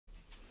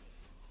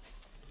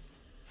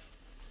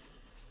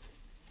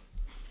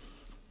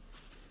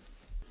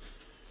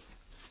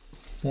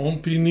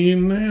Won't be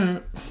needing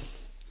that.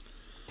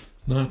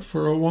 Not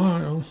for a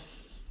while.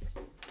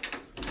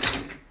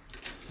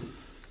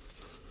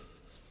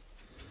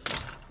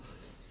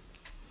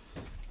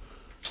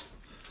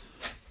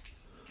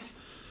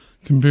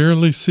 Can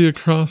barely see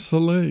across the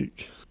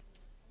lake.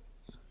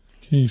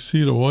 Can you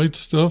see the white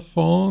stuff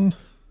falling?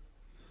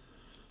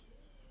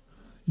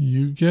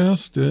 You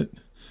guessed it.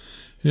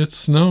 It's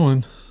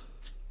snowing.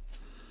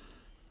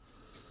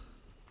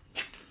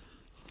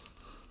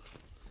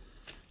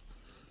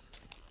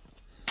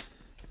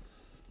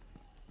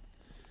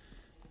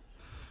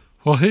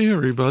 Well, hey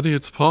everybody,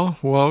 it's Paul.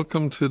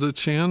 Welcome to the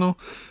channel.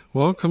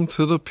 Welcome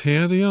to the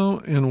patio,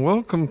 and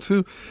welcome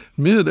to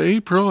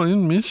mid-April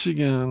in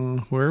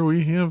Michigan, where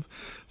we have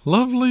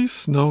lovely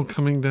snow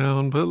coming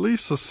down, but at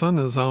least the sun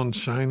is out and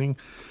shining.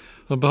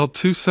 About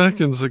 2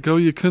 seconds ago,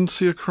 you couldn't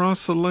see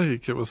across the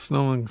lake. It was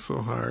snowing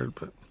so hard,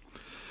 but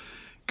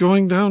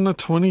going down to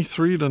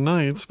 23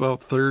 tonight. It's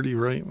about 30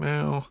 right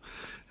now,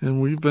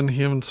 and we've been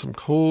having some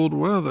cold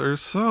weather,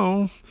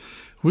 so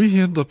we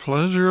had the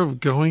pleasure of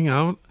going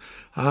out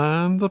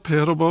on the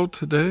paddle boat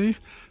today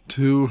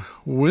to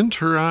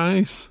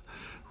winterize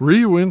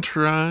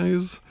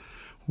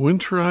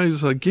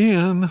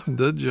again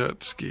the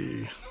jet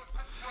ski.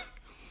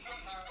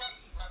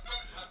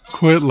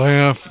 Quit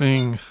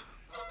laughing.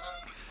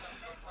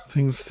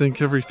 Things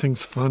think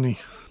everything's funny.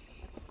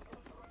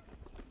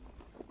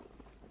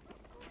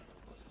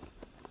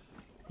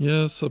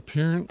 Yes,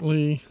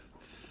 apparently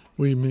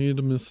we made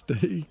a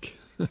mistake.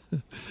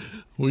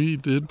 We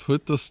did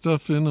put the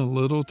stuff in a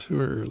little too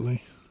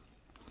early.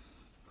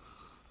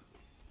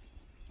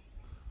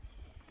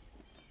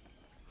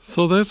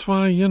 So that's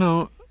why,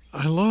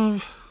 I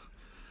love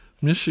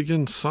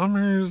Michigan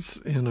summers,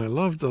 and I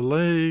love the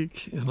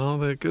lake and all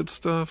that good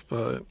stuff,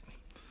 but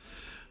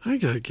I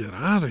gotta get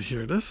out of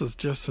here. This is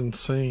just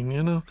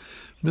insane,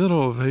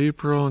 Middle of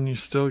April, and you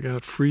still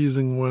got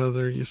freezing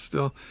weather.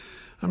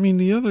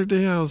 The other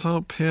day I was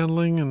out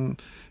paddling, and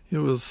it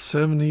was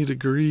 70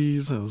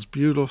 degrees, and it was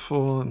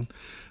beautiful, and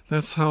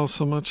that's how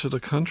so much of the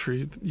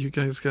country, you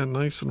guys got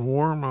nice and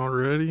warm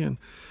already, and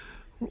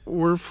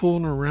we're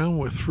fooling around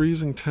with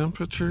freezing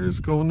temperatures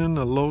going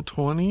into low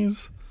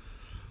 20s.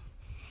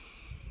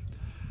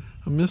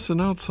 I'm missing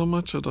out so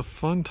much of the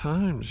fun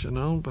times,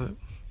 but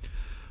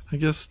I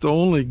guess the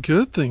only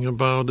good thing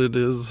about it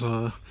is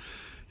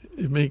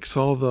it makes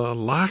all the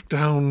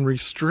lockdown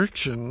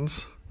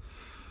restrictions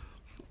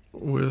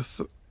with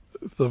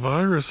the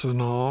virus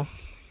and all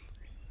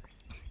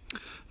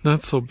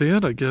not so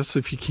bad, I guess,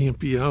 if you can't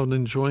be out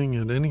enjoying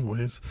it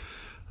anyways.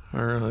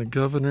 Our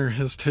governor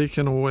has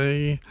taken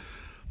away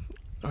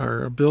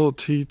our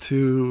ability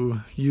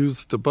to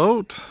use the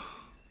boat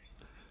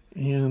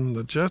and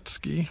the jet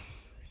ski.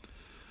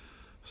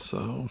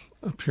 So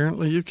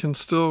apparently you can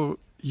still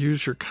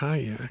use your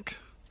kayak.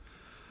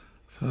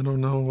 So I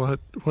don't know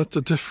what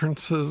the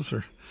difference is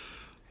or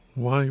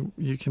why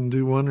you can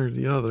do one or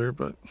the other,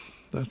 but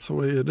that's the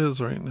way it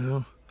is right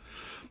now.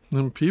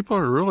 And people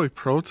are really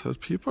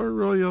People are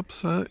really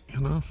upset,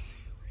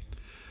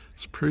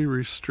 It's pretty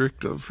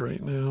restrictive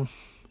right now.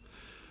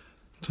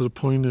 To the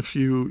point if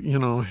you,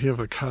 have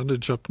a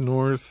cottage up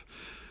north,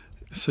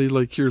 say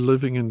like you're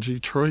living in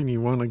Detroit and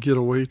you want to get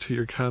away to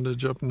your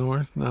cottage up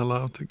north, not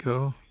allowed to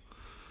go.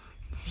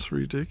 It's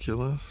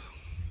ridiculous.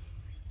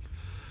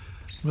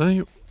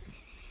 Well,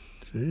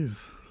 jeez.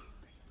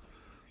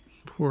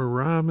 Poor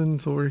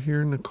Robin's over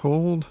here in the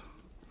cold.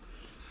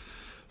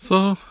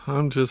 So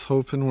I'm just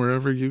hoping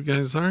wherever you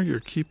guys are, you're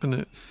keeping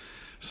it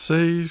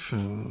safe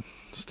and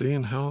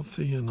staying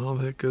healthy and all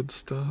that good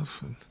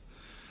stuff. And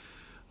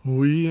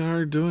we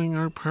are doing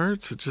our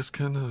part to just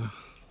kind of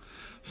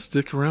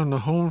stick around the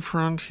home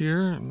front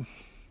here and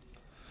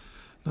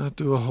not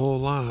do a whole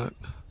lot.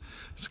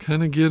 It's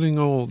kind of getting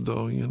old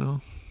though,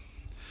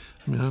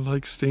 I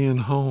like staying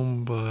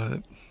home,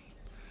 but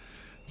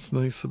it's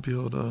nice to be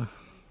able to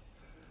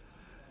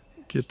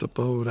get the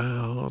boat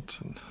out.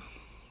 And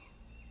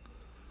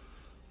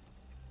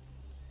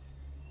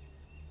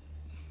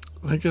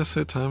I guess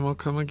that time will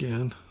come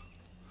again.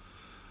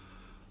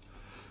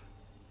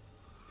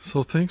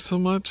 So thanks so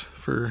much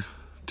for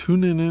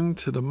tuning in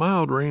to the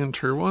Mild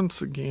Ranter once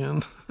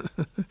again,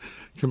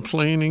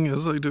 complaining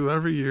as I do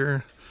every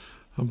year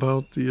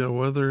about the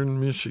weather in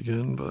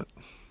Michigan, but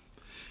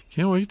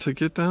can't wait to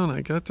get down.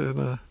 I got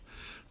that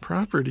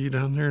property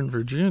down there in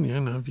Virginia,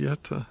 and I've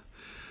yet to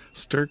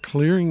start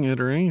clearing it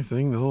or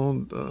anything. The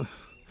old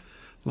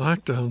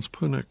lockdown's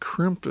putting a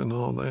crimp in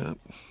all that.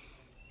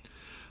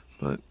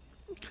 But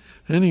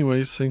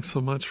anyways, thanks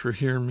so much for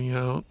hearing me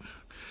out.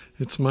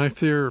 It's my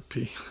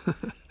therapy.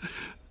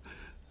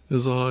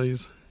 As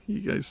always, you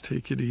guys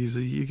take it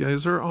easy. You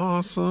guys are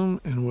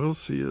awesome, and we'll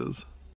see yous.